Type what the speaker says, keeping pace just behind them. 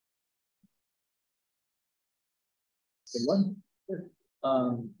Good one. Good.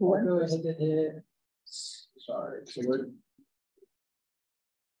 We'll go ahead and hit. Sorry. So we're.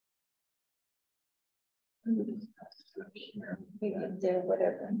 There,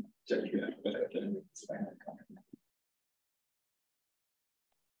 whatever.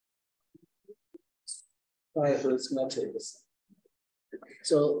 All right, so it's gonna take us.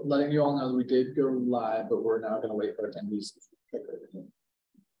 So letting you all know that we did go live, but we're now gonna wait for attendees.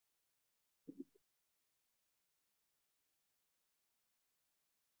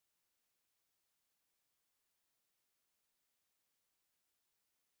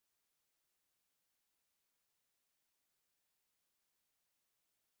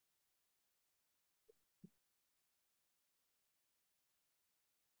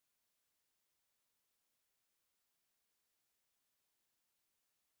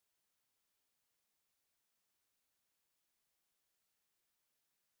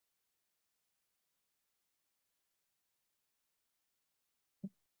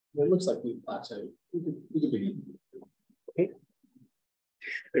 It looks like we've plateaued. We could begin. Okay.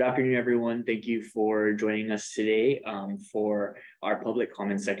 Good afternoon, everyone. Thank you for joining us today for our public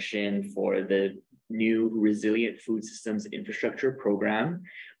comment section for the new Resilient Food Systems Infrastructure Program.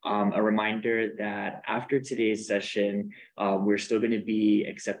 A reminder that after today's session, we're still going to be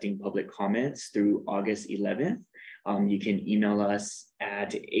accepting public comments through August 11th. You can email us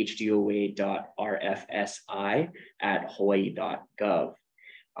at hdoa.rfsi@hawaii.gov.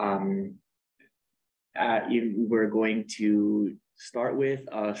 We're going to start with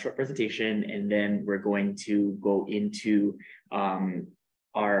a short presentation, and then we're going to go into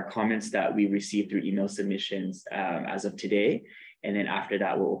our comments that we received through email submissions as of today. And then after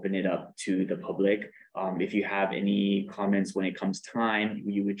that, we'll open it up to the public. If you have any comments when it comes time,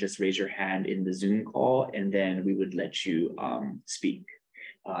 you would just raise your hand in the Zoom call, and then we would let you speak.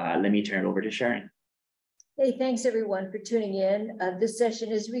 Let me turn it over to Sharon. Hey, thanks everyone for tuning in. This session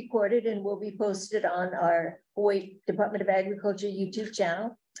is recorded and will be posted on our Hawaii Department of Agriculture YouTube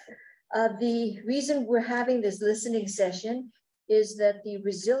channel. The reason we're having this listening session is that the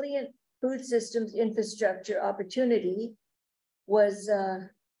Resilient Food Systems Infrastructure opportunity was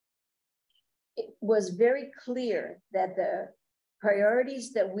very clear that the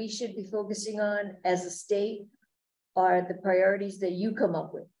priorities that we should be focusing on as a state are the priorities that you come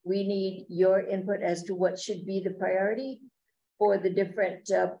up with. We need your input as to what should be the priority for the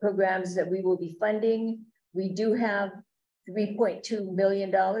different programs that we will be funding. We do have $3.2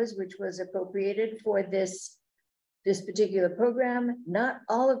 million, which was appropriated for this particular program. Not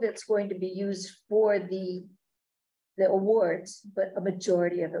all of it's going to be used for the awards, but a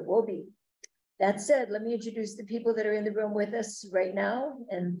majority of it will be. That said, let me introduce the people that are in the room with us right now,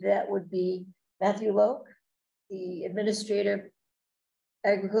 and that would be Matthew Loke, the Administrator,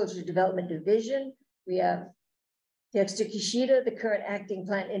 Agriculture Development Division. We have Dexter Kishida, the current Acting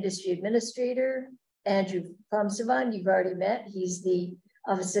Plant Industry Administrator. Andrew Famsavan, you've already met. He's the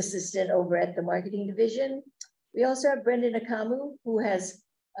Office Assistant over at the Marketing Division. We also have Brendan Akamu, who has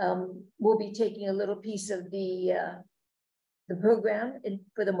will be taking a little piece of the program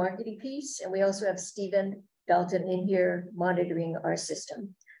for the marketing piece. And we also have Stephen Dalton in here monitoring our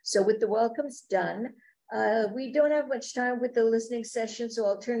system. So with the welcomes done, we don't have much time with the listening session, so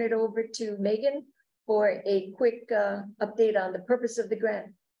I'll turn it over to Megan for a quick update on the purpose of the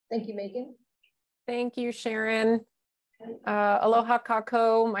grant. Thank you, Megan. Thank you, Sharon. Aloha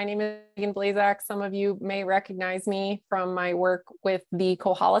kako. My name is Megan Blazak. Some of you may recognize me from my work with the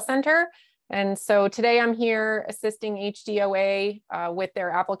Kohala Center. And so today I'm here assisting HDOA with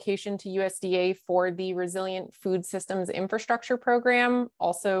their application to USDA for the Resilient Food Systems Infrastructure Program,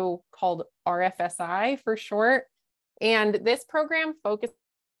 also called RFSI for short. And this program focuses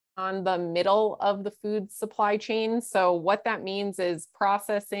on the middle of the food supply chain. So what that means is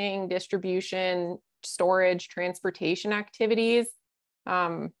processing, distribution, storage, transportation activities.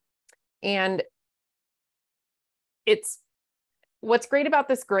 And what's great about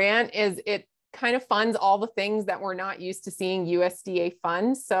this grant is it kind of funds all the things that we're not used to seeing USDA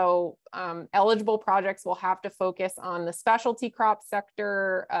fund. So eligible projects will have to focus on the specialty crop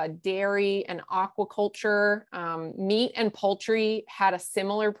sector, dairy and aquaculture. Meat and poultry had a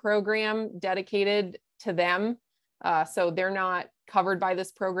similar program dedicated to them. So they're not covered by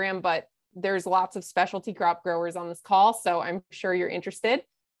this program, but there's lots of specialty crop growers on this call, so I'm sure you're interested.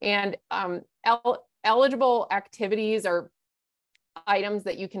 And eligible activities are items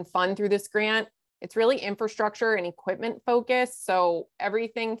that you can fund through this grant. It's really infrastructure and equipment focused. So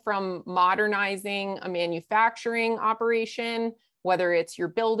everything from modernizing a manufacturing operation, whether it's your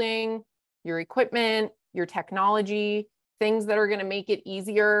building, your equipment, your technology, things that are going to make it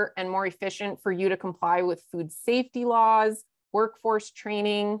easier and more efficient for you to comply with food safety laws, workforce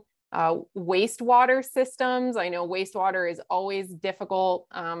training, wastewater systems. I know wastewater is always difficult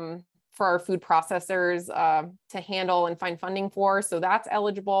for our food processors to handle and find funding for, so that's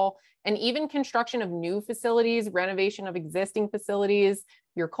eligible. And even construction of new facilities, renovation of existing facilities,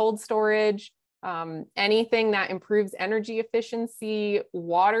 your cold storage, anything that improves energy efficiency,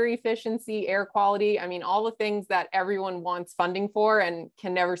 water efficiency, air quality. I mean, all the things that everyone wants funding for and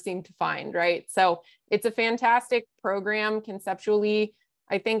can never seem to find, right? So it's a fantastic program conceptually.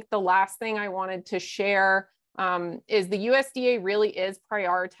 I think the last thing I wanted to share is the USDA really is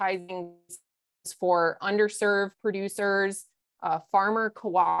prioritizing for underserved producers, farmer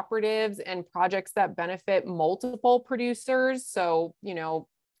cooperatives, and projects that benefit multiple producers. So, you know,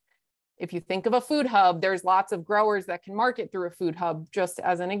 if you think of a food hub, there's lots of growers that can market through a food hub, just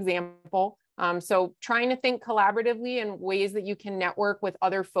as an example. So trying to think collaboratively in ways that you can network with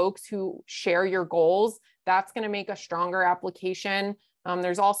other folks who share your goals, that's going to make a stronger application.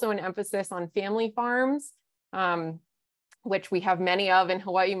 There's also an emphasis on family farms, which we have many of in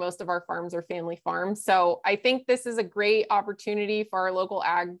Hawaii. Most of our farms are family farms. So I think this is a great opportunity for our local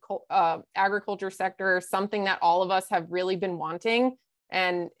agriculture sector, something that all of us have really been wanting,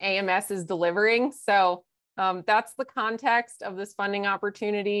 and AMS is delivering. So that's the context of this funding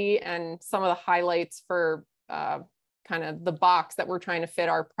opportunity and some of the highlights for kind of the box that we're trying to fit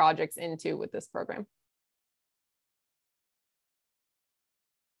our projects into with this program.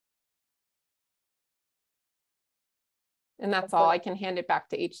 And that's all. I can hand it back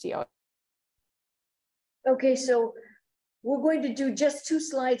to HDOA. Okay, so we're going to do just 2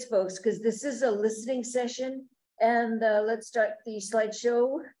 slides, folks, because this is a listening session. And let's start the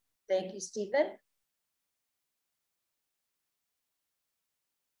slideshow. Thank you, Stephen.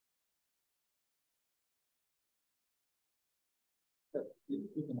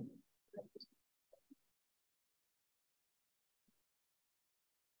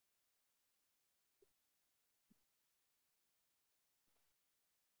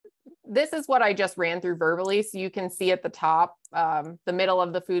 This is what I just ran through verbally. So you can see at the top, the middle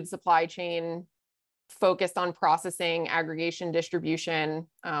of the food supply chain, focused on processing, aggregation, distribution.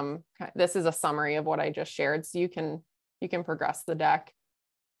 This is a summary of what I just shared. So you can progress the deck.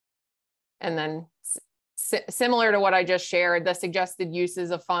 And then similar to what I just shared, the suggested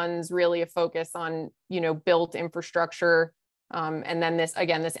uses of funds, really a focus on, you know, built infrastructure. And then this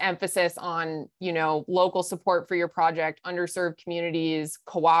emphasis on, you know, local support for your project, underserved communities,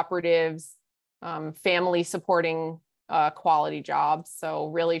 cooperatives, family supporting quality jobs. So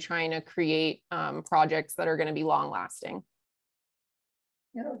really trying to create projects that are going to be long lasting.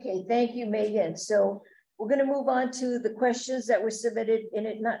 Okay, thank you, Megan. So we're going to move on to the questions that were submitted in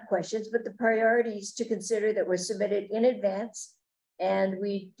it, not questions, but the priorities to consider that were submitted in advance. And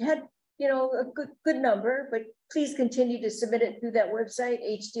we had, you know, a good number, but please continue to submit it through that website,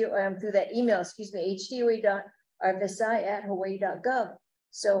 through that email, excuse me, HDOA.RFSI@hawaii.gov.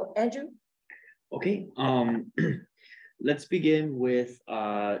 So Andrew. Okay, let's begin with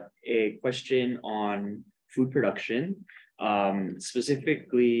a question on food production,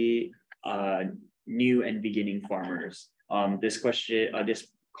 specifically new and beginning farmers. This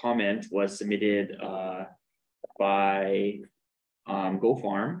comment was submitted by Go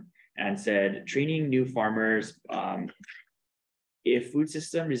Farm and said, training new farmers, if food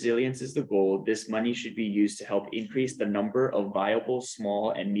system resilience is the goal, this money should be used to help increase the number of viable small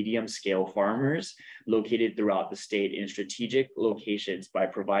and medium scale farmers located throughout the state in strategic locations by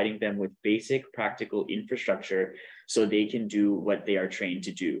providing them with basic practical infrastructure so they can do what they are trained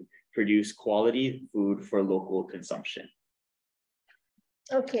to do, produce quality food for local consumption.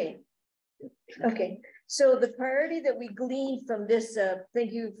 Okay. So the priority that we gleaned from this,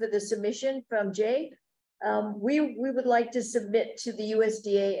 thank you for the submission from Jay. We would like to submit to the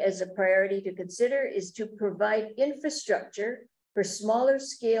USDA as a priority to consider is to provide infrastructure for smaller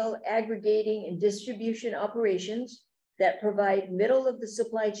scale aggregating and distribution operations that provide middle of the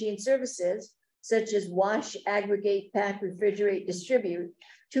supply chain services, such as wash, aggregate, pack, refrigerate, distribute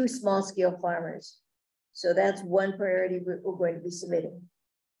to small scale farmers. So that's one priority we're going to be submitting.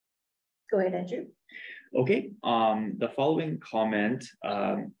 Go ahead, Andrew. Okay, the following comment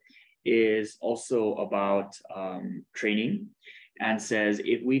is also about training and says,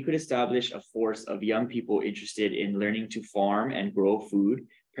 if we could establish a force of young people interested in learning to farm and grow food,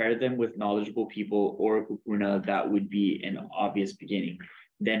 pair them with knowledgeable people or kūkuna, that would be an obvious beginning.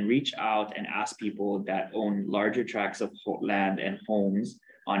 Then reach out and ask people that own larger tracts of land and homes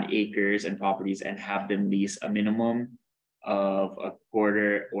on acres and properties and have them lease a minimum of a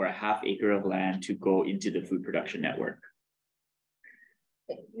quarter or a half acre of land to go into the food production network.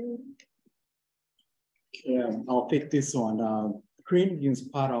 Thank you. Yeah, I'll take this one. Green is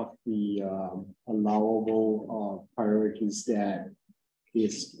part of the allowable priorities that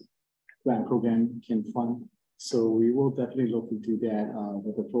this grant program can fund. So we will definitely look into that,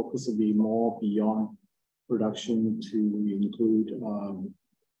 but the focus will be more beyond production to include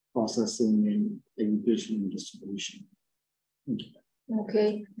processing and aggregation and distribution. Thank you.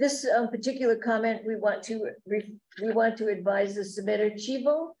 Okay, this particular comment, we want to advise the submitter,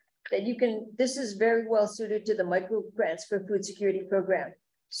 Chivo, that you can, this is very well suited to the micro grants for food security program.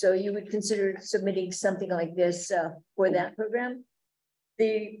 So you would consider submitting something like this for that program.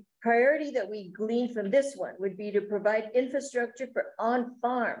 The priority that we glean from this one would be to provide infrastructure for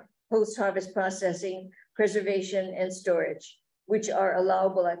on-farm post-harvest processing, preservation, and storage, which are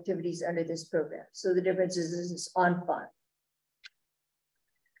allowable activities under this program. So the difference is this is on-farm.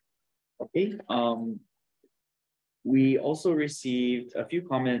 Okay. We also received a few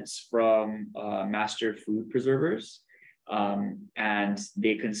comments from master food preservers, and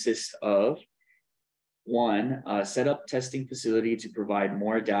they consist of: one, set up testing facility to provide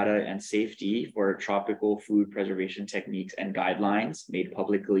more data and safety for tropical food preservation techniques and guidelines made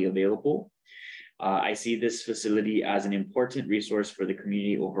publicly available. I see this facility as an important resource for the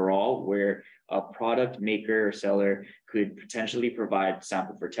community overall, where a product maker or seller could potentially provide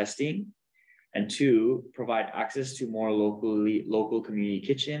sample for testing. And two, provide access to more local community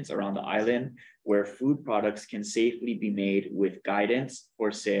kitchens around the island, where food products can safely be made with guidance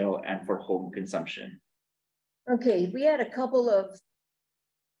for sale and for home consumption. Okay, we had a couple of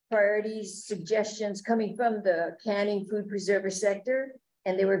priorities, suggestions coming from the canning food preserver sector,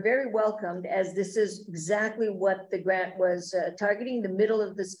 and they were very welcomed, as this is exactly what the grant was targeting, the middle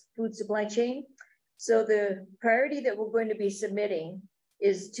of the food supply chain. So the priority that we're going to be submitting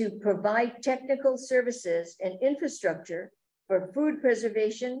is to provide technical services and infrastructure for food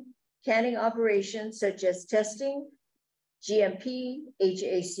preservation, canning operations such as testing, GMP,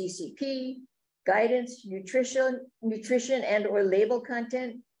 HACCP, guidance, nutrition and or label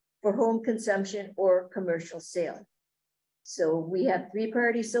content for home consumption or commercial sale. So we have 3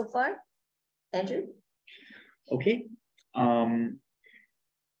 priorities so far. Andrew? Okay.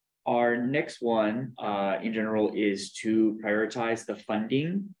 Our next one in general is to prioritize the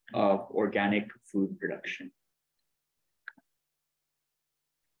funding of organic food production.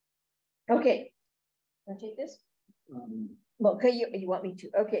 Okay, I'll take this. Okay, you want me to?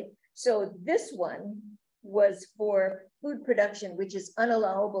 Okay, so this one was for food production, which is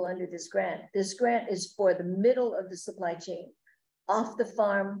unallowable under this grant. This grant is for the middle of the supply chain, off the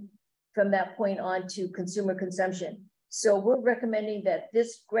farm from that point on to consumer consumption. So we're recommending that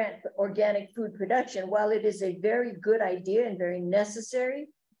this grant for organic food production, while it is a very good idea and very necessary,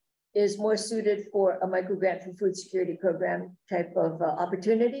 is more suited for a micro grant for food security program type of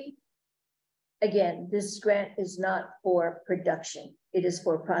opportunity. Again, this grant is not for production. It is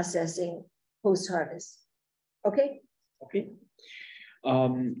for processing post-harvest. Okay? Okay.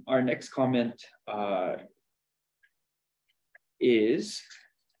 Our next comment is,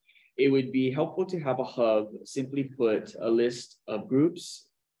 it would be helpful to have a hub, simply put, a list of groups,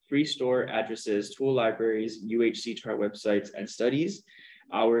 free store addresses, tool libraries, UHC chart websites, and studies,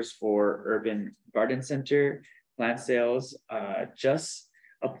 hours for urban garden center, plant sales, just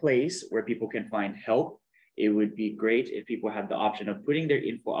a place where people can find help. It would be great if people had the option of putting their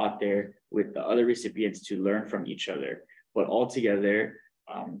info out there with the other recipients to learn from each other. But altogether,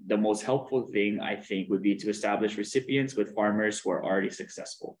 the most helpful thing, I think, would be to establish recipients with farmers who are already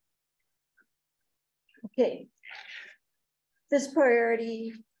successful. Okay. This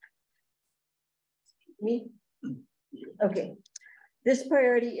priority, me? Okay. This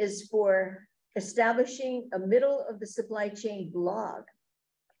priority is for establishing a middle of the supply chain blog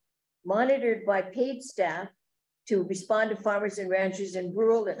monitored by paid staff to respond to farmers and ranchers in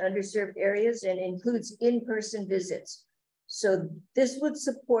rural and underserved areas, and includes in-person visits. So this would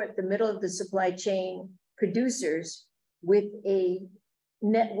support the middle of the supply chain producers with a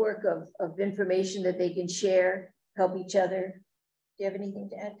network of information that they can share, help each other. Do you have anything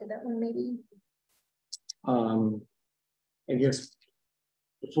to add to that one, maybe? I guess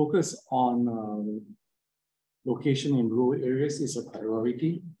the focus on location in rural areas is a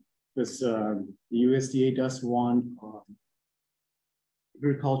priority, because the USDA does want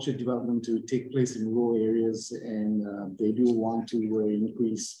agriculture development to take place in rural areas, and they do want to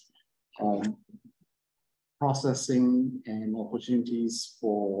increase processing and opportunities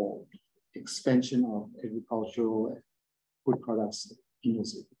for expansion of agricultural food products in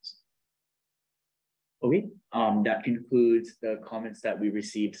those areas. Okay, that concludes the comments that we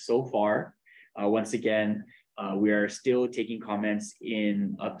received so far. Once again, We are still taking comments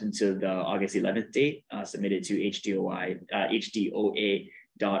in up until the August 11th date, submitted to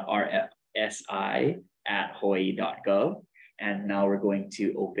HDOA.RFSI@hawaii.gov. And now we're going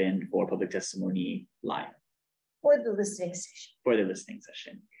to open for public testimony live. For the listening session. For the listening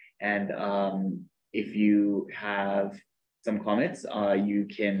session. And if you have some comments, you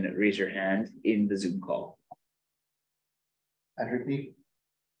can raise your hand in the Zoom call. Andrew,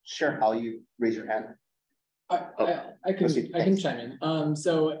 sure, how you raise your hand? I can chime in.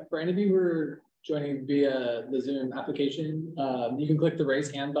 So for any of you who are joining via the Zoom application, you can click the raise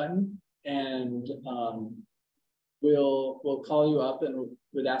hand button, and we'll call you up and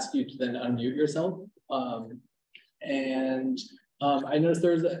would ask you to then unmute yourself. I noticed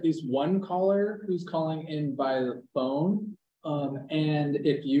there's at least one caller who's calling in by the phone. And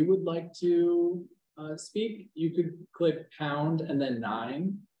if you would like to speak, you could click pound and then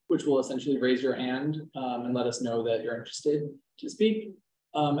 9, which will essentially raise your hand and let us know that you're interested to speak.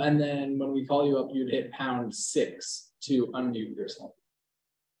 And then when we call you up, you'd hit pound 6 to unmute yourself.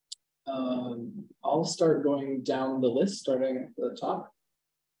 I'll start going down the list, starting at the top.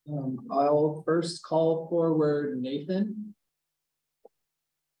 I'll first call forward Nathan.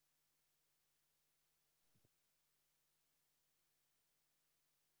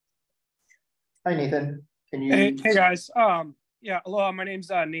 Hi, Nathan. Can you? Hey guys. Yeah, hello. My name's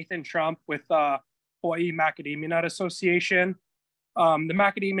Nathan Trump with Hawaii Macadamia Nut Association. The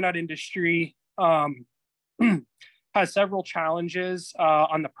macadamia nut industry has several challenges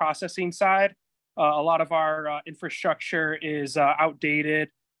on the processing side. A lot of our infrastructure is outdated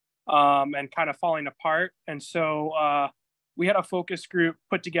and kind of falling apart. And so we had a focus group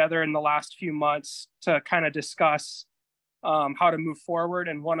put together in the last few months to kind of discuss how to move forward.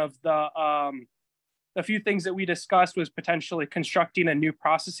 And one of the few things that we discussed was potentially constructing a new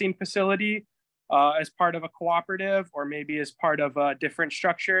processing facility as part of a cooperative, or maybe as part of a different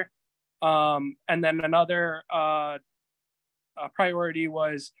structure. And then another priority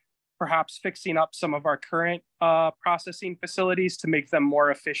was perhaps fixing up some of our current processing facilities to make them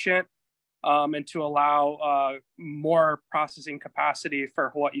more efficient and to allow more processing capacity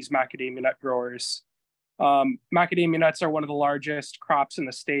for Hawaii's macadamia nut growers. Macadamia nuts are one of the largest crops in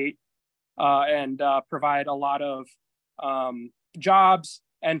the state and provide a lot of jobs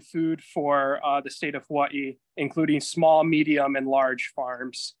and food for the state of Hawaii, including small, medium, and large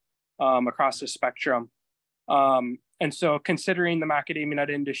farms across the spectrum. And so considering the macadamia nut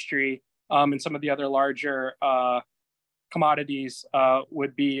industry and some of the other larger commodities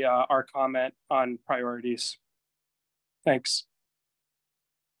would be our comment on priorities. Thanks.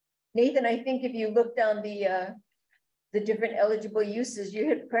 Nathan, I think if you look down the different eligible uses, you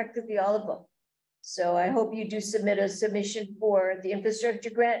hit practically all of them. So I hope you do submit a submission for the infrastructure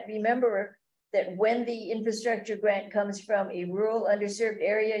grant. Remember that when the infrastructure grant comes from a rural underserved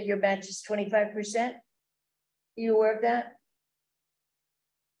area, your match is 25%. You aware of that?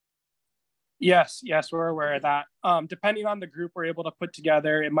 Yes, we're aware of that. Depending on the group we're able to put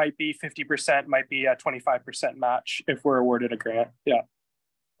together, it might be 50%, might be a 25% match if we're awarded a grant. Yeah.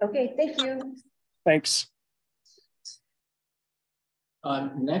 Okay, thank you. Thanks.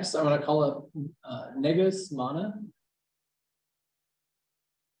 Next, I'm going to call up Negus Mana.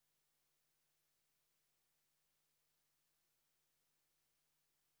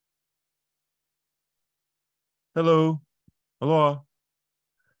 Hello. Aloha.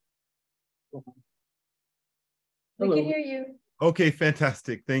 We can hear you. Okay,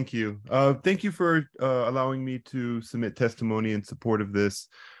 fantastic. Thank you. Thank you for allowing me to submit testimony in support of this.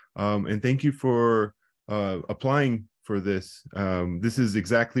 And thank you for applying for this. This is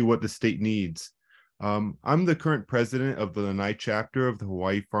exactly what the state needs. I'm the current president of the Lanai chapter of the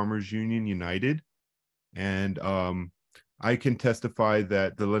Hawaii Farmers Union United. And I can testify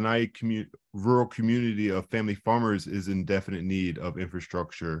that the Lanai rural community of family farmers is in definite need of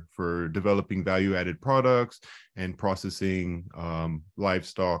infrastructure for developing value-added products and processing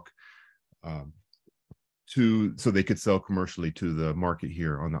livestock so they could sell commercially to the market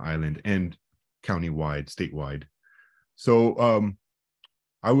here on the island and countywide, statewide. So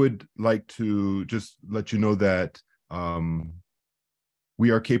I would like to just let you know that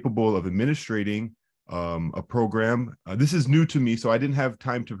we are capable of administrating a program. This is new to me, so I didn't have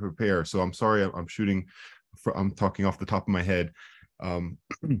time to prepare. So I'm sorry, I'm talking off the top of my head.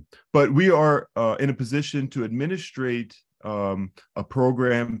 But we are in a position to administrate a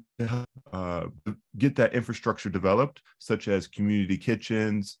program to help get that infrastructure developed, such as community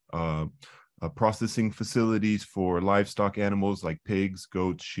kitchens, processing facilities for livestock animals like pigs,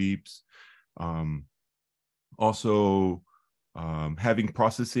 goats, sheep. Also having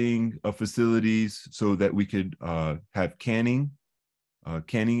processing facilities so that we could have canning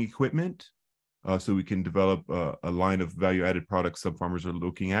equipment, so we can develop a line of value-added products some farmers are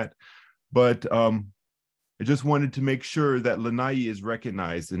looking at. But I just wanted to make sure that Lanai is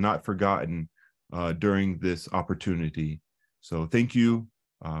recognized and not forgotten during this opportunity. So thank you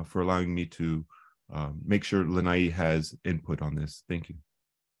for allowing me to make sure Lanai has input on this. Thank you.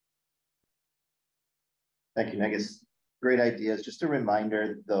 Thank you, Negus. Great ideas. Just a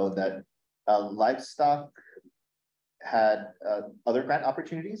reminder, though, that livestock had other grant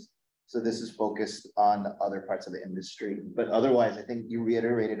opportunities. So this is focused on other parts of the industry. But otherwise, I think you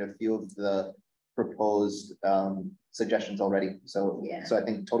reiterated a few of the proposed suggestions already. So, Yeah. so I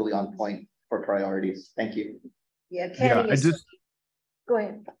think totally on point for priorities. Thank you. Yeah, go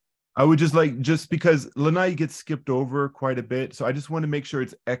ahead. I would just because Lanai gets skipped over quite a bit. So I just want to make sure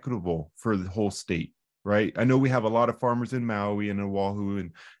it's equitable for the whole state, right? I know we have a lot of farmers in Maui and Oahu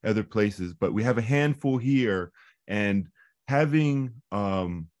and other places, but we have a handful here, and having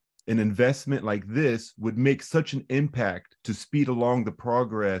an investment like this would make such an impact to speed along the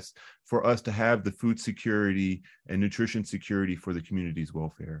progress for us to have the food security and nutrition security for the community's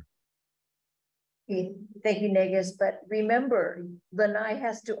welfare. Thank you, Negus. But remember, Lanai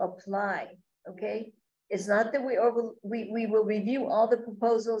has to apply. Okay, it's not that we will review all the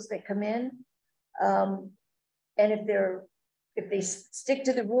proposals that come in, and if they stick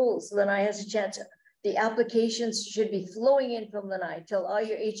to the rules, Lanai has a chance. The applications should be flowing in from Lanai. Tell all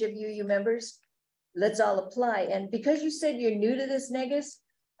your HWU members, let's all apply. And because you said you're new to this, Negus,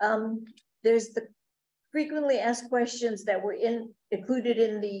 there's the frequently asked questions that were included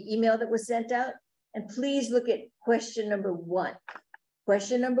in the email that was sent out. And please look at question number 1.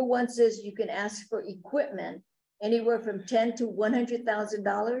 Question number 1 says you can ask for equipment anywhere from $10,000 to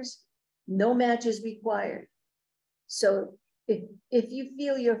 $100,000. No match is required. So if you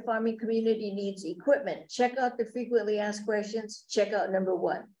feel your farming community needs equipment, check out the frequently asked questions, check out number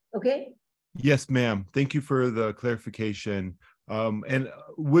 1, okay? Yes, ma'am. Thank you for the clarification. And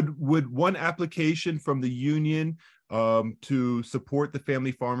would one application from the union to support the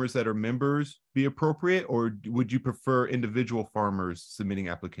family farmers that are members be appropriate, or would you prefer individual farmers submitting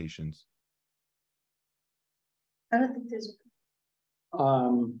applications? I don't think there's...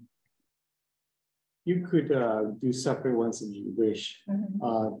 You could do separate ones if you wish.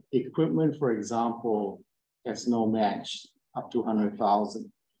 Mm-hmm. Equipment, for example, has no match up to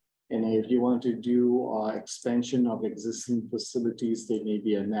 100,000. And if you want to do expansion of existing facilities, there may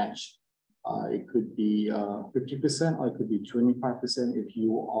be a match. It could be 50% or it could be 25% if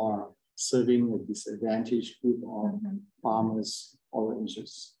you are serving a disadvantaged group of farmers or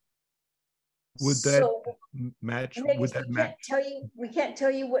ranchers. Would that match? Would that match? We can't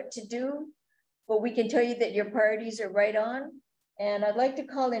tell you what to do, but we can tell you that your priorities are right on. And I'd like to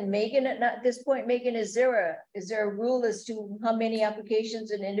call in Megan at this point. Megan, is there a rule as to how many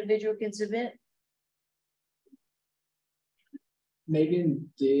applications an individual can submit? Megan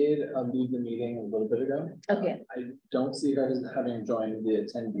did leave the meeting a little bit ago. Okay. I don't see her as having joined the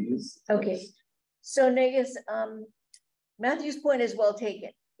attendees. Okay. So Negus, Matthew's point is well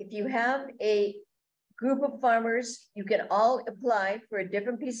taken. If you have a group of farmers, you can all apply for a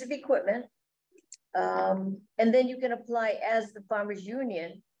different piece of equipment. And then you can apply as the farmers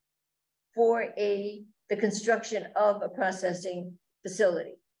union for the construction of a processing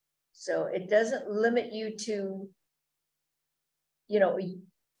facility. So it doesn't limit you to, you know,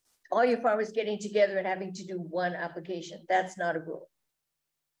 all your farmers getting together and having to do one application. That's not a rule.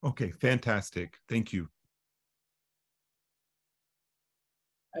 Okay, fantastic. Thank you.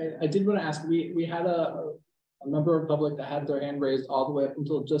 I did want to ask, we had a member of public that had their hand raised all the way up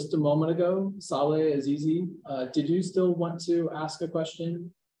until just a moment ago. Saleh Azizi, did you still want to ask a question?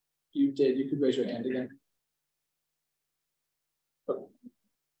 You did, you could raise your hand again. Oh.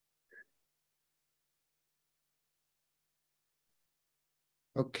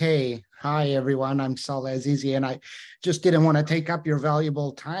 Okay, hi everyone, I'm Saleh Azizi, and I just didn't want to take up your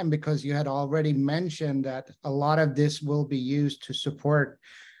valuable time because you had already mentioned that a lot of this will be used to support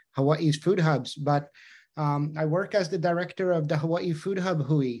Hawaii's food hubs, but I work as the director of the Hawaii Food Hub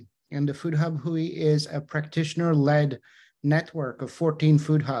Hui, and the Food Hub Hui is a practitioner-led network of 14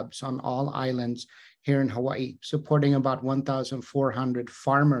 food hubs on all islands here in Hawaii, supporting about 1,400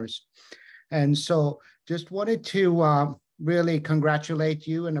 farmers. And so just wanted to really congratulate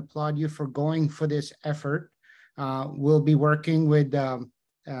you and applaud you for going for this effort. We'll be working with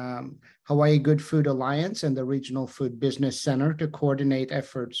Hawaii Good Food Alliance and the Regional Food Business Center to coordinate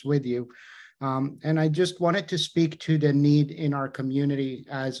efforts with you. And I just wanted to speak to the need in our community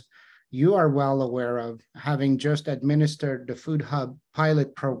as you are well aware of, having just administered the Food Hub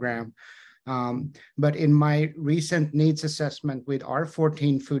pilot program. But in my recent needs assessment with our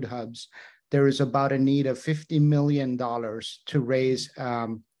 14 food hubs, there is about a need of $50 million to raise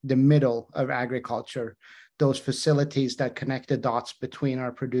the middle of agriculture, those facilities that connect the dots between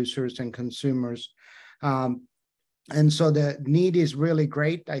our producers and consumers. And so the need is really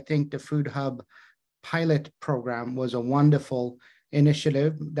great. I think the Food Hub pilot program was a wonderful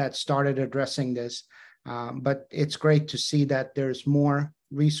initiative that started addressing this. But it's great to see that there's more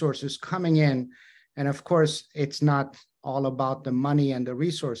resources coming in. And of course, it's not all about the money and the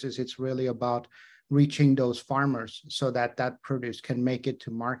resources. It's really about reaching those farmers so that that produce can make it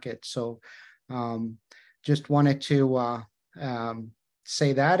to market. So just wanted to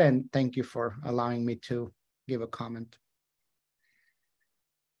say that, and thank you for allowing me to give a comment.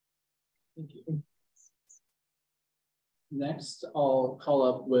 Thank you. Next, I'll call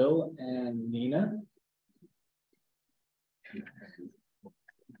up Will and Nina.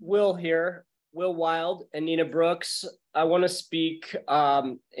 Will here, Will Wild and Nina Brooks. I want to speak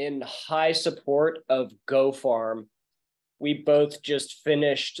in high support of Go Farm. We both just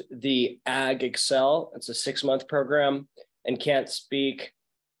finished the Ag Excel. It's a 6-month program and can't speak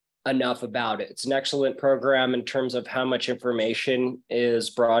enough about it. It's an excellent program in terms of how much information is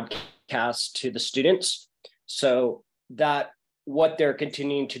broadcast to the students. So that what they're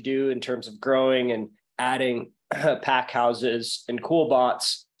continuing to do in terms of growing and adding pack houses and cool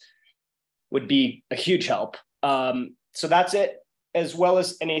bots would be a huge help. So that's it, as well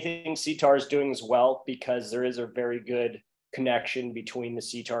as anything CTAR is doing as well, because there is a very good connection between the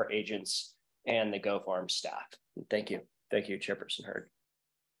CTAR agents and the Go Farm staff. Thank you. Thank you, Chairperson Hurd.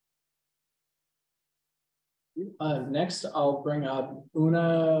 Next, I'll bring up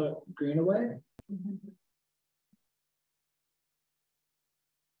Una Greenaway.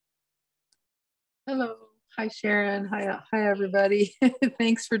 Hello. Hi, Sharon. Hi everybody.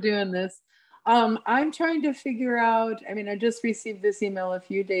 Thanks for doing this. I'm trying to figure out, I mean, I just received this email a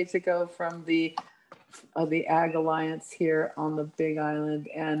few days ago from the Ag Alliance here on the Big Island,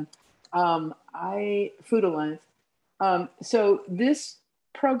 and Food Alliance. So this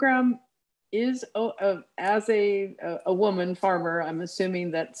program is, as a woman farmer, I'm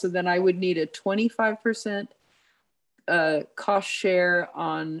assuming that, so then I would need a 25% cost share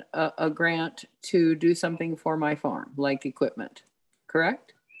on a grant to do something for my farm, like equipment,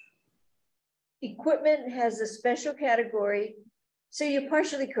 correct? Equipment has a special category. So you're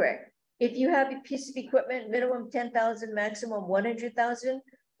partially correct. If you have a piece of equipment, minimum 10,000, maximum 100,000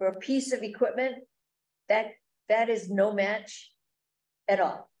 for a piece of equipment, that is no match at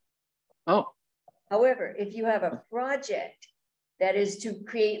all. Oh. However, if you have a project that is to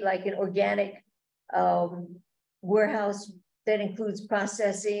create like an organic warehouse that includes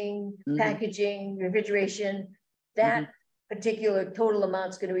processing, packaging, refrigeration, that particular total amount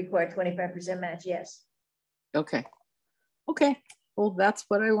is going to require 25% match, yes. Okay. Okay. Well, that's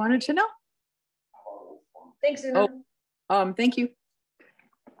what I wanted to know. Thanks, Una. Oh, thank you.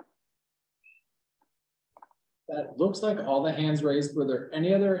 That looks like all the hands raised. Were there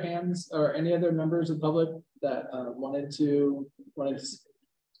any other hands or any other members of the public that wanted to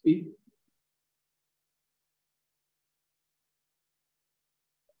speak?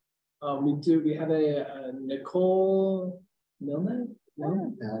 We have a Nicole Milne.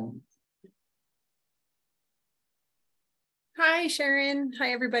 Hi, Sharon.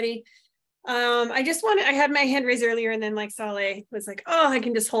 Hi, everybody. I had my hand raised earlier, and then like Saleh was like, oh, I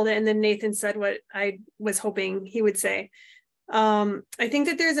can just hold it. And then Nathan said what I was hoping he would say. I think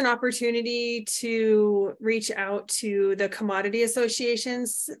that there's an opportunity to reach out to the commodity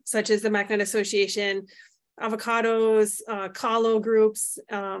associations, such as the MacNut Association, avocados, kalo groups,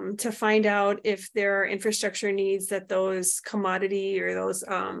 to find out if there are infrastructure needs that those commodity or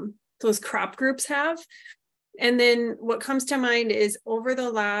those crop groups have. And then what comes to mind is over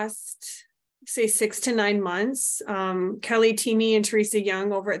the last, say, 6 to 9 months, Kelly Teamy and Teresa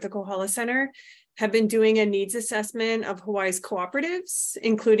Young over at the Kohala Center have been doing a needs assessment of Hawaii's cooperatives,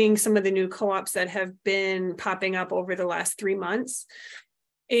 including some of the new co-ops that have been popping up over the last 3 months,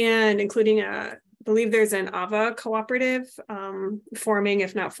 and including I believe there's an AVA cooperative forming,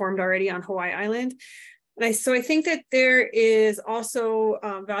 if not formed already, on Hawaii Island. So I think that there is also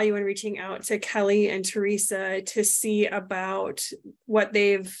value in reaching out to Kelly and Teresa to see about what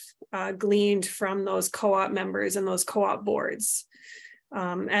they've gleaned from those co-op members and those co-op boards,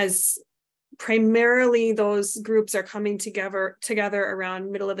 as primarily those groups are coming together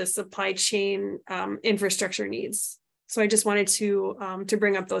around middle of the supply chain infrastructure needs. So I just wanted to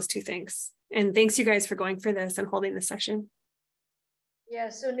bring up those two things. And thanks you guys for going for this and holding this session. Yeah,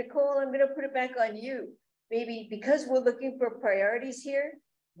 so Nicole, I'm gonna put it back on you. Maybe because we're looking for priorities here,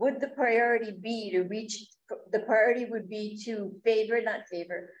 would the priority be to reach, the priority would be to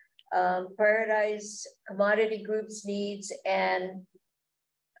prioritize commodity groups' needs and,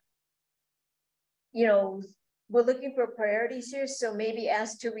 you know, we're looking for priorities here. So maybe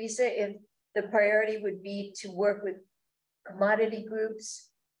ask Teresa if the priority would be to work with commodity groups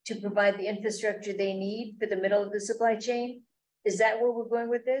to provide the infrastructure they need for the middle of the supply chain. Is that where we're going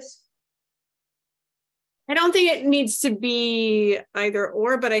with this? I don't think it needs to be either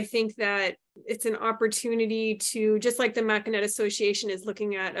or, but I think that it's an opportunity to, just like the Mackinac Association is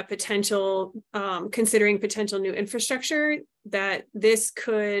looking at a potential, considering potential new infrastructure, that this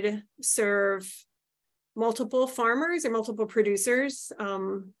could serve multiple farmers or multiple producers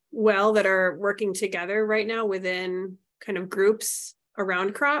well that are working together right now within kind of groups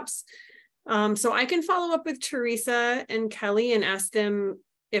around crops. So I can follow up with Teresa and Kelly and ask them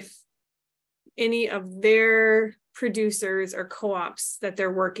if any of their producers or co-ops that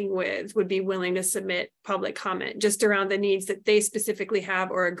they're working with would be willing to submit public comment just around the needs that they specifically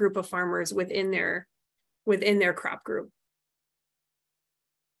have, or a group of farmers within their crop group.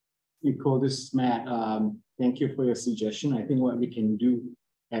 Nicole, this is Matt. Thank you for your suggestion. I think what we can do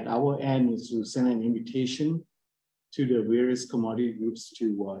at our end is to send an invitation to the various commodity groups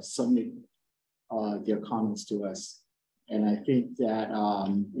to submit their comments to us. And I think that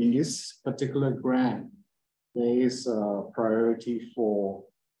in this particular grant, there is a priority for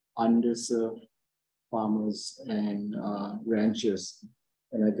underserved farmers and ranchers.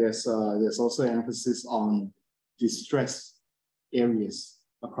 And I guess there's also emphasis on distressed areas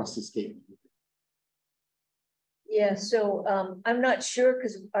across the state. Yeah, so I'm not sure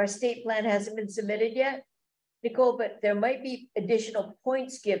because our state plan hasn't been submitted yet, Nicole, but there might be additional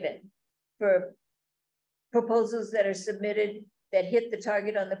points given for proposals that are submitted that hit the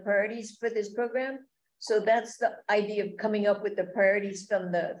target on the priorities for this program. So that's the idea of coming up with the priorities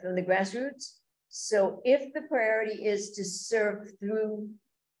from the grassroots. So if the priority is to serve through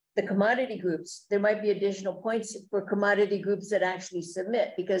the commodity groups, there might be additional points for commodity groups that actually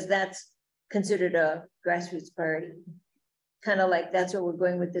submit, because that's considered a grassroots priority. Kind of like that's where we're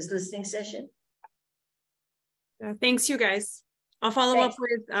going with this listening session. Thanks, you guys. I'll follow up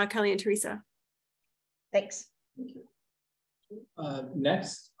with Kelly and Teresa. Thanks.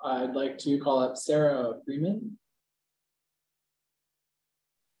 Next, I'd like to call up Sarah Freeman.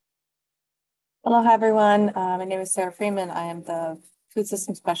 Aloha, everyone. My name is Sarah Freeman. I am the food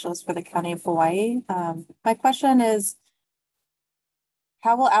system specialist for the County of Hawaii. My question is,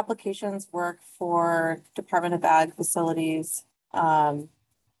 how will applications work for Department of Ag facilities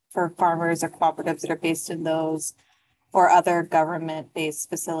for farmers or cooperatives that are based in those, or other government-based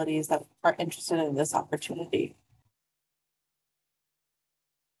facilities that are interested in this opportunity?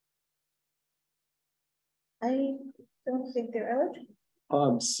 I don't think they're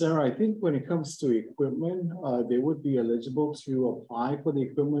eligible. Sarah, I think when it comes to equipment, they would be eligible to apply for the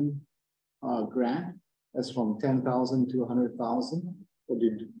equipment grant. That's from 10,000 to 100,000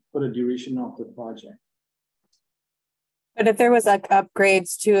 for the duration of the project. But if there was like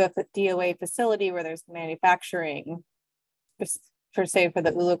upgrades to a DOA facility where there's manufacturing, for say for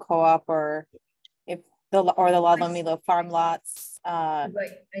the Ulu co-op, or if the Lalomilo farm lots, Right,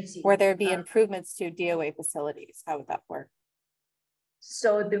 I see. where there'd be improvements to DOA facilities, how would that work?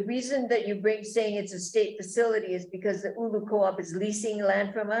 So the reason that you bring saying it's a state facility is because the Ulu co-op is leasing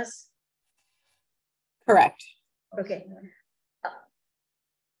land from us? Correct. Okay.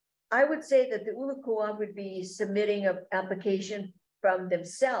 I would say that the Ulu co-op would be submitting an application from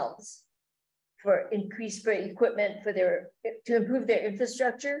themselves for equipment for to improve their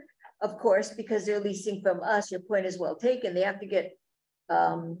infrastructure, of course, because they're leasing from us. Your point is well taken. They have to get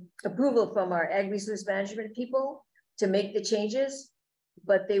approval from our ag resource management people to make the changes,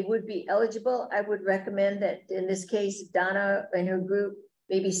 but they would be eligible. I would recommend that in this case, Donna and her group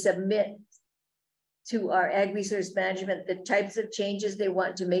maybe submit to our ag resource management the types of changes they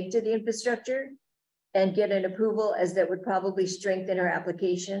want to make to the infrastructure and get an approval, as that would probably strengthen her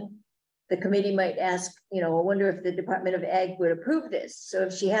application. The committee might ask, I wonder if the Department of Ag would approve this. So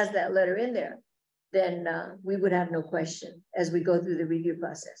if she has that letter in there, then we would have no question as we go through the review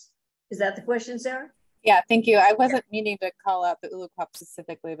process. Is that the question, Sarah? Yeah, thank you. I wasn't meaning to call out the Ulu co-op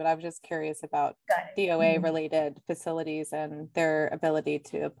specifically, but I was just curious about DOA related facilities and their ability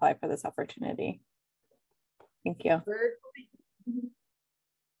to apply for this opportunity. Thank you.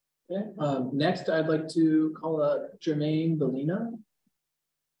 Okay. Next, I'd like to call up Jermaine Bellina.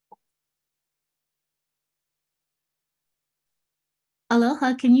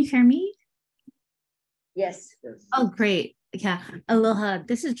 Aloha, can you hear me? Yes. Oh, great. Yeah, aloha.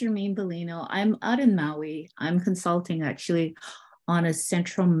 This is Jermaine Bellino. I'm out in Maui. I'm consulting actually on a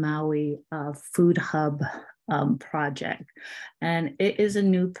Central Maui food hub project. And it is a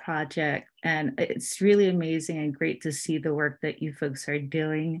new project, and it's really amazing and great to see the work that you folks are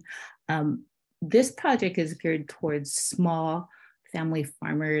doing. This project is geared towards small family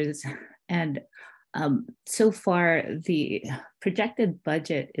farmers, and so far the projected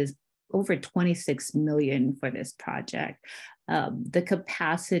budget is over 26 million for this project. The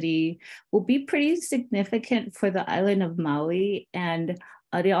capacity will be pretty significant for the island of Maui, and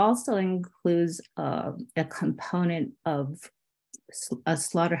it also includes a component of a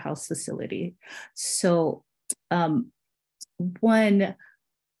slaughterhouse facility. So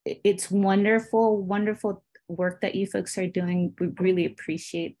it's wonderful work that you folks are doing. We really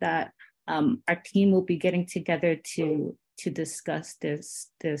appreciate that. Our team will be getting together to discuss this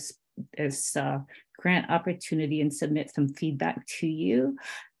grant opportunity and submit some feedback to you.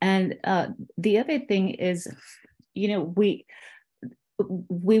 And the other thing is, you know, we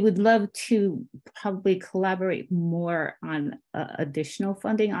would love to probably collaborate more on additional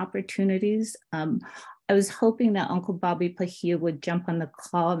funding opportunities. I was hoping that Uncle Bobby Pahia would jump on the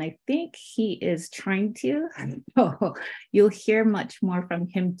call, and I think he is trying to. So you'll hear much more from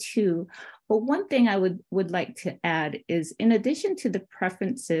him too. But one thing I would like to add is, in addition to the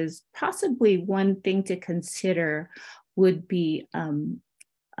preferences, possibly one thing to consider would be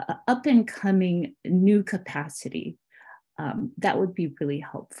up and coming new capacity. That would be really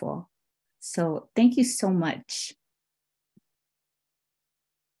helpful. So thank you so much.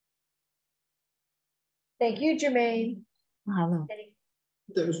 Thank you, Jermaine. Hello.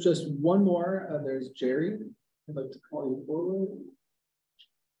 There's just one more. There's Jerry. I'd like to call you forward.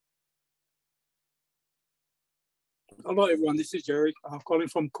 Hello, everyone. This is Jerry. I'm calling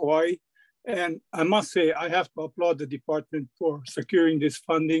from Kauai. And I must say, I have to applaud the department for securing this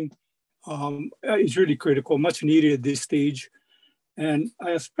funding. It's really critical, much needed at this stage. And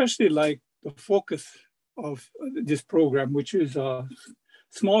I especially like the focus of this program, which is a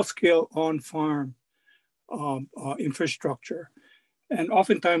small scale on-farm infrastructure. And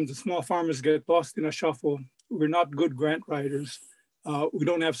oftentimes the small farmers get lost in a shuffle. We're not good grant writers. We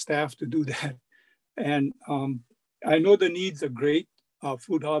don't have staff to do that. And I know the needs are great,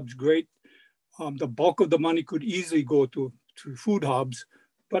 food hubs, great. The bulk of the money could easily go to food hubs,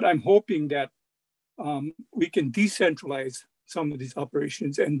 but I'm hoping that we can decentralize some of these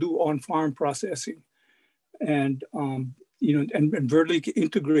operations and do on-farm processing, and you know, and vertically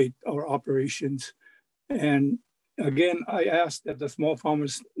integrate our operations. And again, I ask that the small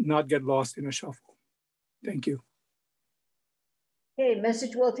farmers not get lost in a shuffle. Thank you. Okay,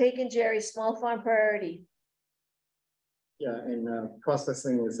 message well taken, Jerry. Small farm priority. Yeah, and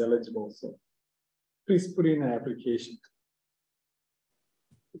processing is eligible, so please put in an application.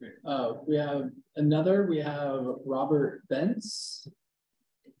 Okay. We have Robert Bentz.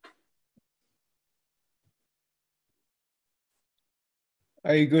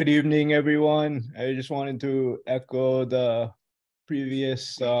 Hi, good evening, everyone. I just wanted to echo the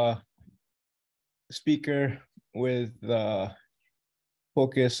previous speaker with the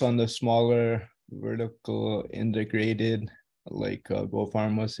focus on the smaller vertical integrated, like Go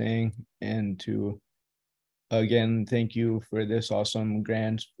Farm was saying, and to again thank you for this awesome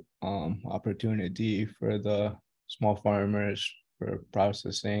grant opportunity for the small farmers for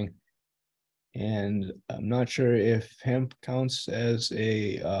processing. And I'm not sure if hemp counts as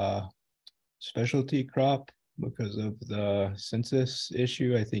a specialty crop because of the census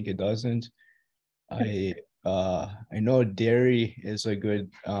issue. I think it doesn't. I know dairy is a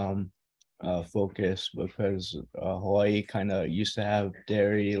good focus because Hawaii kind of used to have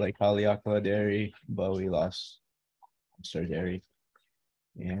dairy, like Haleakala dairy, but we lost our dairy.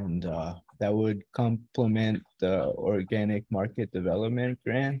 And that would complement the organic market development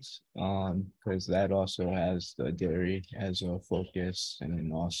grants, because that also has the dairy as a focus and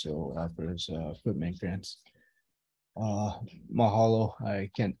then also offers equipment grants. Mahalo. I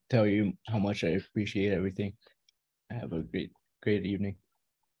can't tell you how much I appreciate everything. Have a great evening.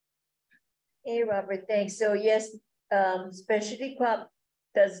 Hey, Robert, thanks. So yes, specialty crop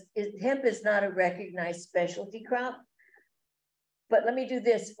hemp is not a recognized specialty crop. But let me do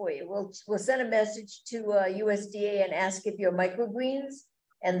this for you. We'll send a message to USDA and ask if your microgreens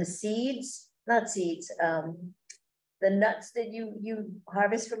and the seeds, not seeds, the nuts that you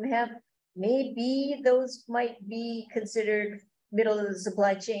harvest from hemp, maybe those might be considered middle of the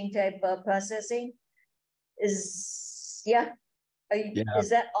supply chain type processing. Is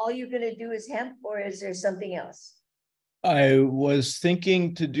that all you're gonna do is hemp, or is there something else? I was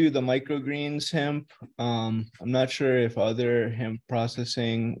thinking to do the microgreens hemp. I'm not sure if other hemp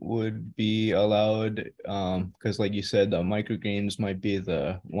processing would be allowed, because like you said, the microgreens might be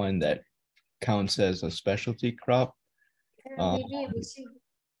the one that counts as a specialty crop. Maybe we'll see.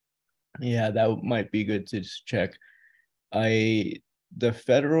 Yeah, that might be good to just check. The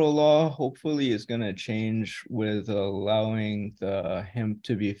federal law hopefully is going to change with allowing the hemp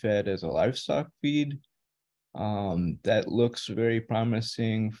to be fed as a livestock feed. That looks very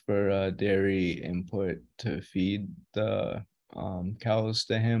promising for dairy input to feed the cows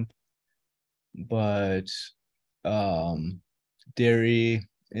the hemp, but dairy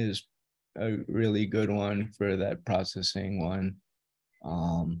is a really good one for that processing one.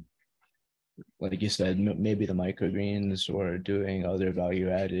 Like you said, maybe the microgreens or doing other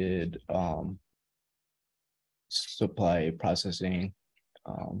value-added supply processing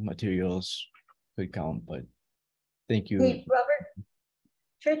materials could count, but thank you. Hey, Robert,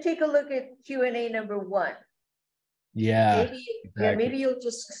 try to take a look at Q&A number 1. Yeah, maybe, exactly. Yeah, maybe you'll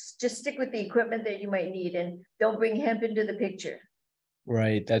just stick with the equipment that you might need and don't bring hemp into the picture.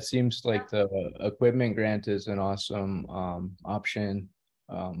 Right, that seems like the equipment grant is an awesome option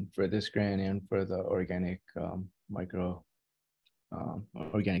for this grant and for the organic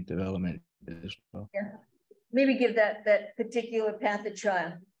organic development as well. Yeah, maybe give that particular path a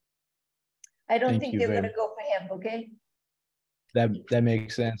try. I don't think they're going to go for hemp, okay? That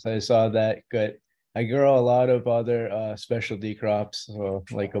makes sense. I saw that. Good. I grow a lot of other specialty crops, so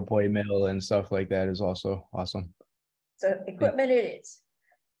like a boy meal and stuff like that is also awesome. So equipment it is.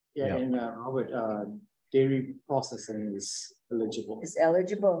 Yeah, and Robert, dairy processing is eligible. It's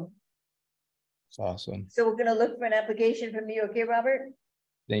eligible. It's awesome. So we're going to look for an application from you, okay, Robert?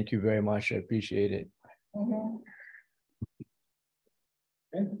 Thank you very much. I appreciate it. Mm-hmm.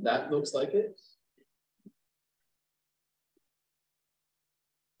 Okay, that looks like it.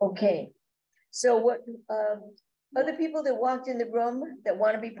 Okay, so what other people that walked in the room that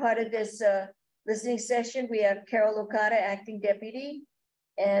want to be part of this listening session, we have Carol Okada, acting deputy,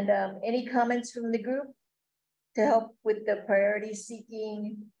 and any comments from the group to help with the priority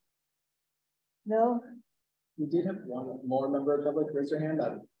seeking? No? We did have one more member of the public raise their hand.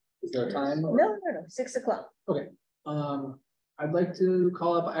 Is there a time? Or? No, 6 o'clock. Okay. I'd like to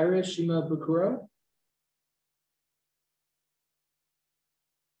call up Irish Shimabukuro.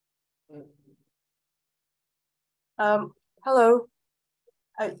 Hello.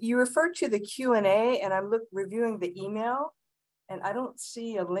 You referred to the Q&A and I'm reviewing the email and I don't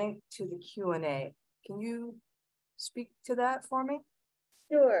see a link to the Q&A. Can you speak to that for me?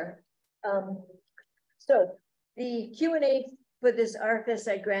 Sure. So the Q&A for this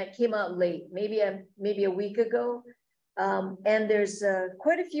RFSI grant came out late, maybe a week ago. And there's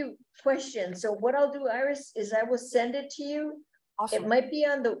quite a few questions. So what I'll do, Iris, is I will send it to you. Awesome. It might be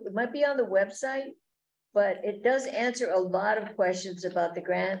on the website, but it does answer a lot of questions about the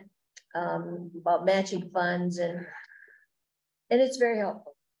grant, about matching funds, and it's very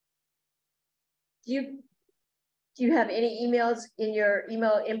helpful. Do you have any emails in your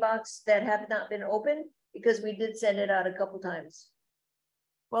email inbox that have not been opened? Because we did send it out a couple times.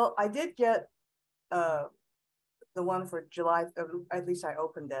 Well, I did get the one for July. At least I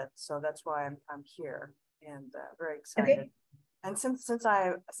opened it, so that's why I'm here and very excited. Okay. And since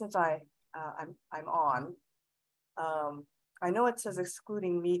I'm on, I know it says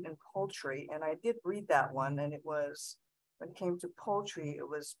excluding meat and poultry, and I did read that one, and it was, when it came to poultry, it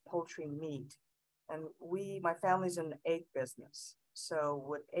was poultry meat. And my family's in the egg business. So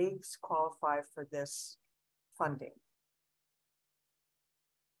would eggs qualify for this funding?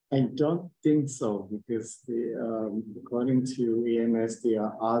 I don't think so, because according to EMS, there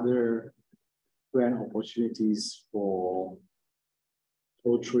are other grant opportunities for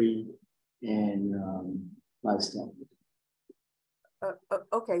poultry and livestock.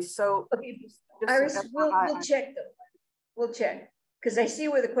 Okay, so Iris, we'll check them. We'll check, because I see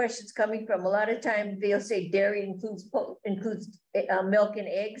where the question's coming from. A lot of times they'll say dairy includes milk and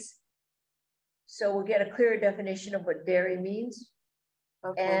eggs. So we'll get a clearer definition of what dairy means.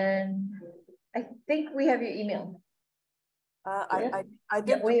 Okay. And I think we have your email. I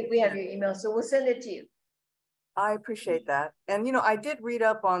did. Yeah, we have your email, so we'll send it to you. I appreciate that. And, I did read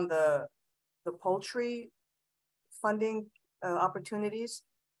up on the poultry funding opportunities,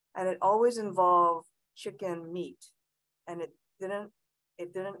 and it always involved chicken meat, and it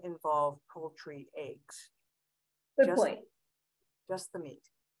didn't involve poultry eggs. Good point. Just the meat.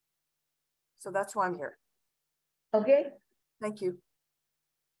 So that's why I'm here. Okay. Thank you.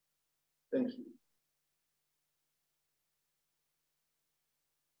 Thank you.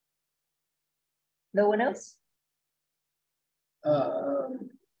 No one else?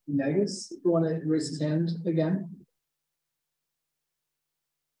 Negus, you want to raise his hand again?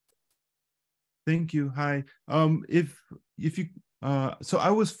 Thank you. Hi. If you so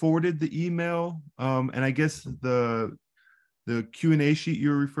I was forwarded the email, and I guess the Q&A sheet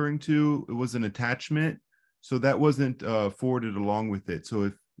you're referring to, it was an attachment, so that wasn't forwarded along with it.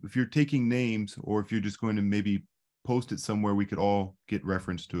 So if you're taking names, or if you're just going to maybe post it somewhere, we could all get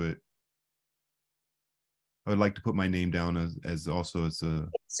reference to it. I would like to put my name down as also as a.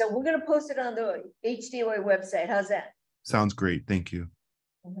 So we're going to post it on the HDOA website. How's that? Sounds great. Thank you.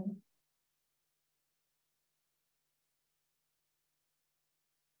 Mm-hmm.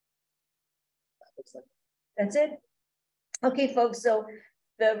 That's it. Okay, folks. So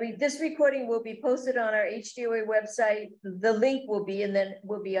this recording will be posted on our HDOA website. The link will be, and then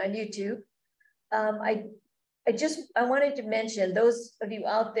will be on YouTube. I wanted to mention those of you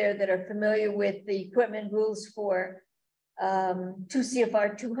out there that are familiar with the equipment rules for 2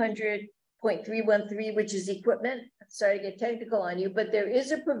 CFR 200.313, which is equipment. Sorry to get technical on you, but there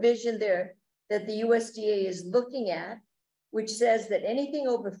is a provision there that the USDA is looking at, which says that anything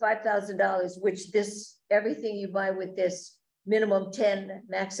over $5,000, which everything you buy with this minimum 10,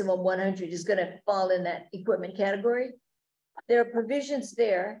 maximum 100 is going to fall in that equipment category. There are provisions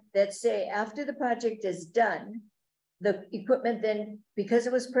there that say after the project is done, the equipment then, because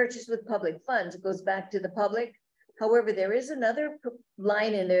it was purchased with public funds, it goes back to the public. However, there is another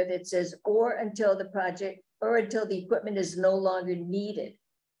line in there that says, or until the equipment is no longer needed.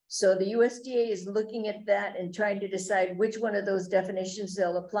 So the USDA is looking at that and trying to decide which one of those definitions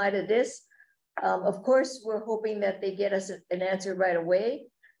they'll apply to this. Of course, we're hoping that they get us an answer right away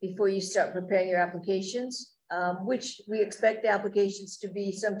before you start preparing your applications, which we expect the applications to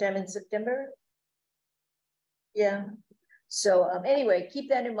be sometime in September. Yeah. So anyway, keep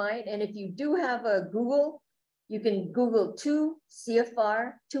that in mind. And if you do have a Google, you can Google 2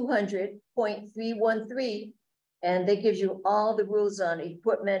 CFR 200.313, and that gives you all the rules on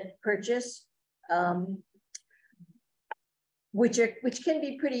equipment purchase, which can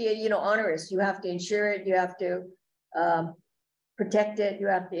be pretty, onerous. You have to insure it, you have to protect it, you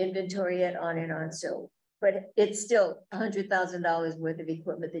have to inventory it, on and on. So, but it's still $100,000 worth of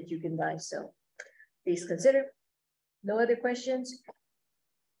equipment that you can buy. So please consider. No other questions?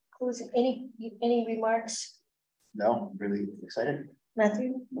 Any remarks? No, I'm really excited.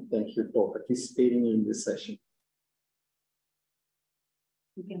 Matthew? Thank you for participating in this session.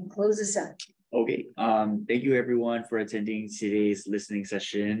 You can close this out. Okay, thank you everyone for attending today's listening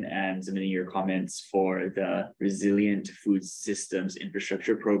session and submitting your comments for the Resilient Food Systems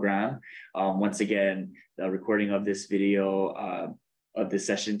Infrastructure Program. Once again, the recording of this video of this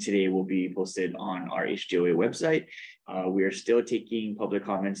session today will be posted on our HDOA website. We are still taking public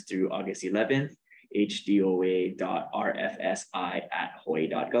comments through August 11th,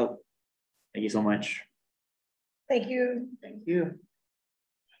 hdoa.rfsi@hawaii.gov. Thank you so much. Thank you. Thank you.